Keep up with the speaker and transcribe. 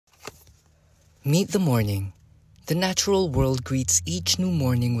Meet the morning. The natural world greets each new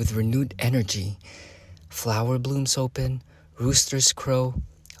morning with renewed energy. Flower blooms open, roosters crow,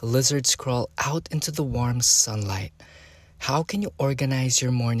 lizards crawl out into the warm sunlight. How can you organize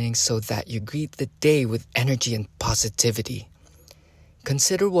your morning so that you greet the day with energy and positivity?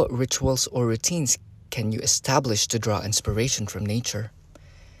 Consider what rituals or routines can you establish to draw inspiration from nature.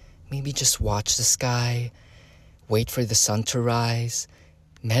 Maybe just watch the sky, wait for the sun to rise,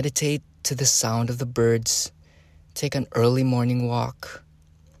 meditate to the sound of the birds, take an early morning walk.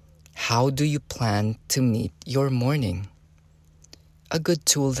 How do you plan to meet your morning? A good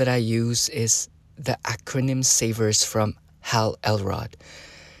tool that I use is the acronym SAVERS from Hal Elrod.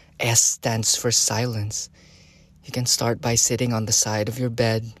 S stands for silence. You can start by sitting on the side of your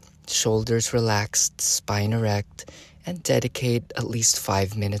bed, shoulders relaxed, spine erect, and dedicate at least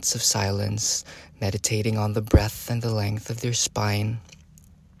 5 minutes of silence, meditating on the breath and the length of your spine.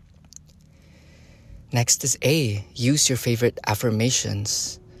 Next is A. Use your favorite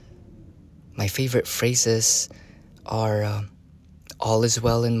affirmations. My favorite phrases are all is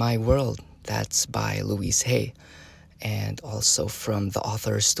well in my world. That's by Louise Hay. And also from the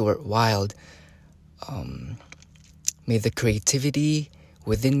author Stuart Wilde. May the creativity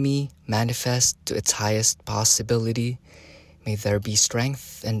within me manifest to its highest possibility. May there be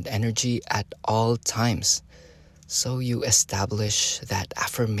strength and energy at all times. So you establish that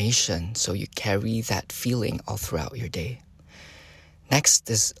affirmation, so you carry that feeling all throughout your day. Next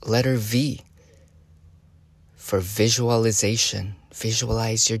is letter V for visualization.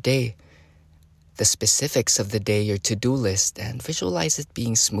 Visualize your day, the specifics of the day, your to-do list, and visualize it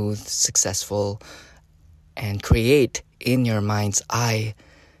being smooth, successful, and create in your mind's eye.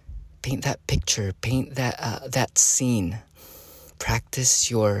 Paint that picture, paint that scene. Practice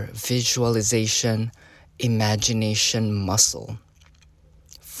your visualization, imagination muscle.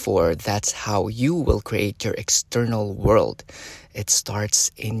 For that's how you will create your external world. It starts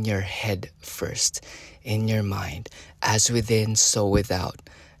in your head first, in your mind. As within, so without.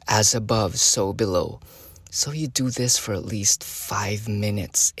 As above, so below. So you do this for at least 5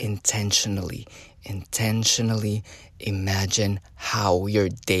 minutes intentionally. Intentionally imagine how your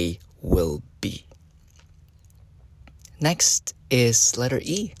day will be. Next is letter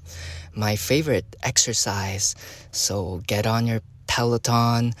E, my favorite exercise. So get on your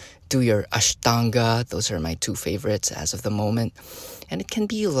Peloton, do your Ashtanga. Those are my 2 favorites as of the moment. And it can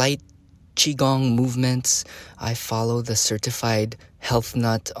be light Qigong movements. I follow the certified health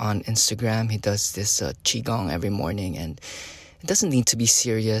nut on Instagram. He does this Qigong every morning, and it doesn't need to be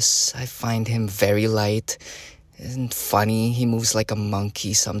serious. I find him very light and funny. He moves like a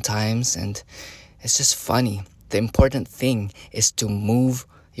monkey sometimes, and it's just funny. The important thing is to move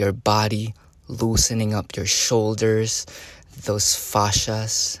your body, loosening up your shoulders, those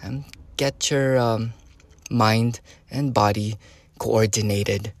fascias, and get your mind and body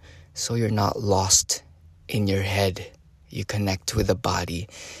coordinated so you're not lost in your head. You connect with the body.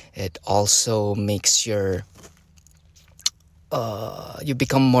 It also makes you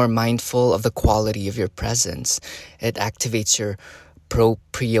become more mindful of the quality of your presence. It activates your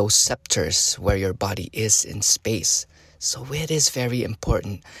proprioceptors, where your body is in space. So it is very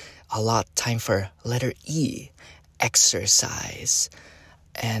important. A lot time for letter E, exercise.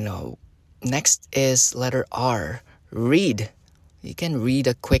 And next is letter R, read. You can read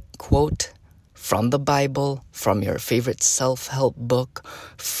a quick quote from the Bible, from your favorite self-help book,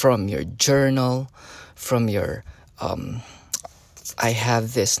 from your journal, from your I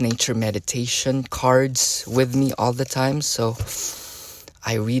have this nature meditation cards with me all the time, so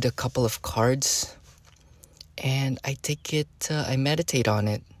I read a couple of cards and I meditate on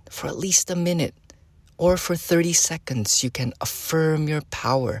it for at least a minute or for 30 seconds. You can affirm your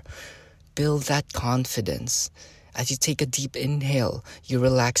power, build that confidence. As you take a deep inhale, you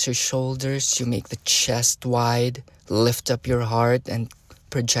relax your shoulders, you make the chest wide, lift up your heart and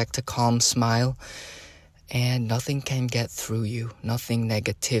project a calm smile. And nothing can get through you. Nothing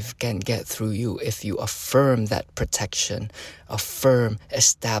negative can get through you if you affirm that protection,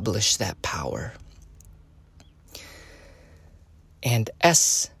 establish that power. And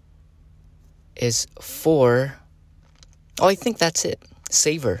S is for, I think that's it,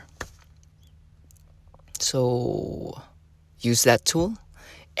 savor. So use that tool.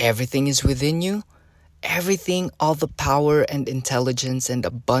 Everything is within you. Everything, all the power and intelligence and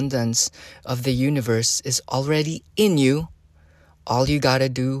abundance of the universe is already in you. All you gotta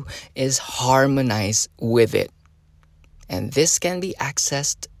do is harmonize with it. And this can be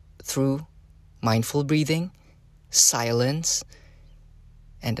accessed through mindful breathing, silence,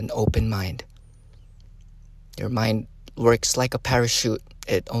 and an open mind. Your mind works like a parachute.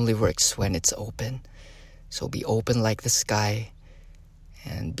 It only works when it's open. So be open like the sky,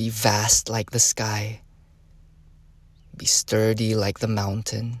 and be vast like the sky. Be sturdy like the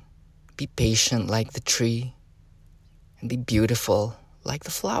mountain. Be patient like the tree. And be beautiful like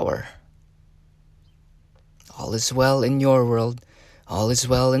the flower. All is well in your world. All is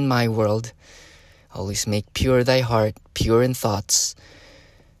well in my world. Always make pure thy heart, pure in thoughts.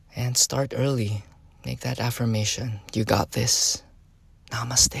 And start early. Make that affirmation. You got this.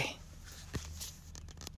 Namaste.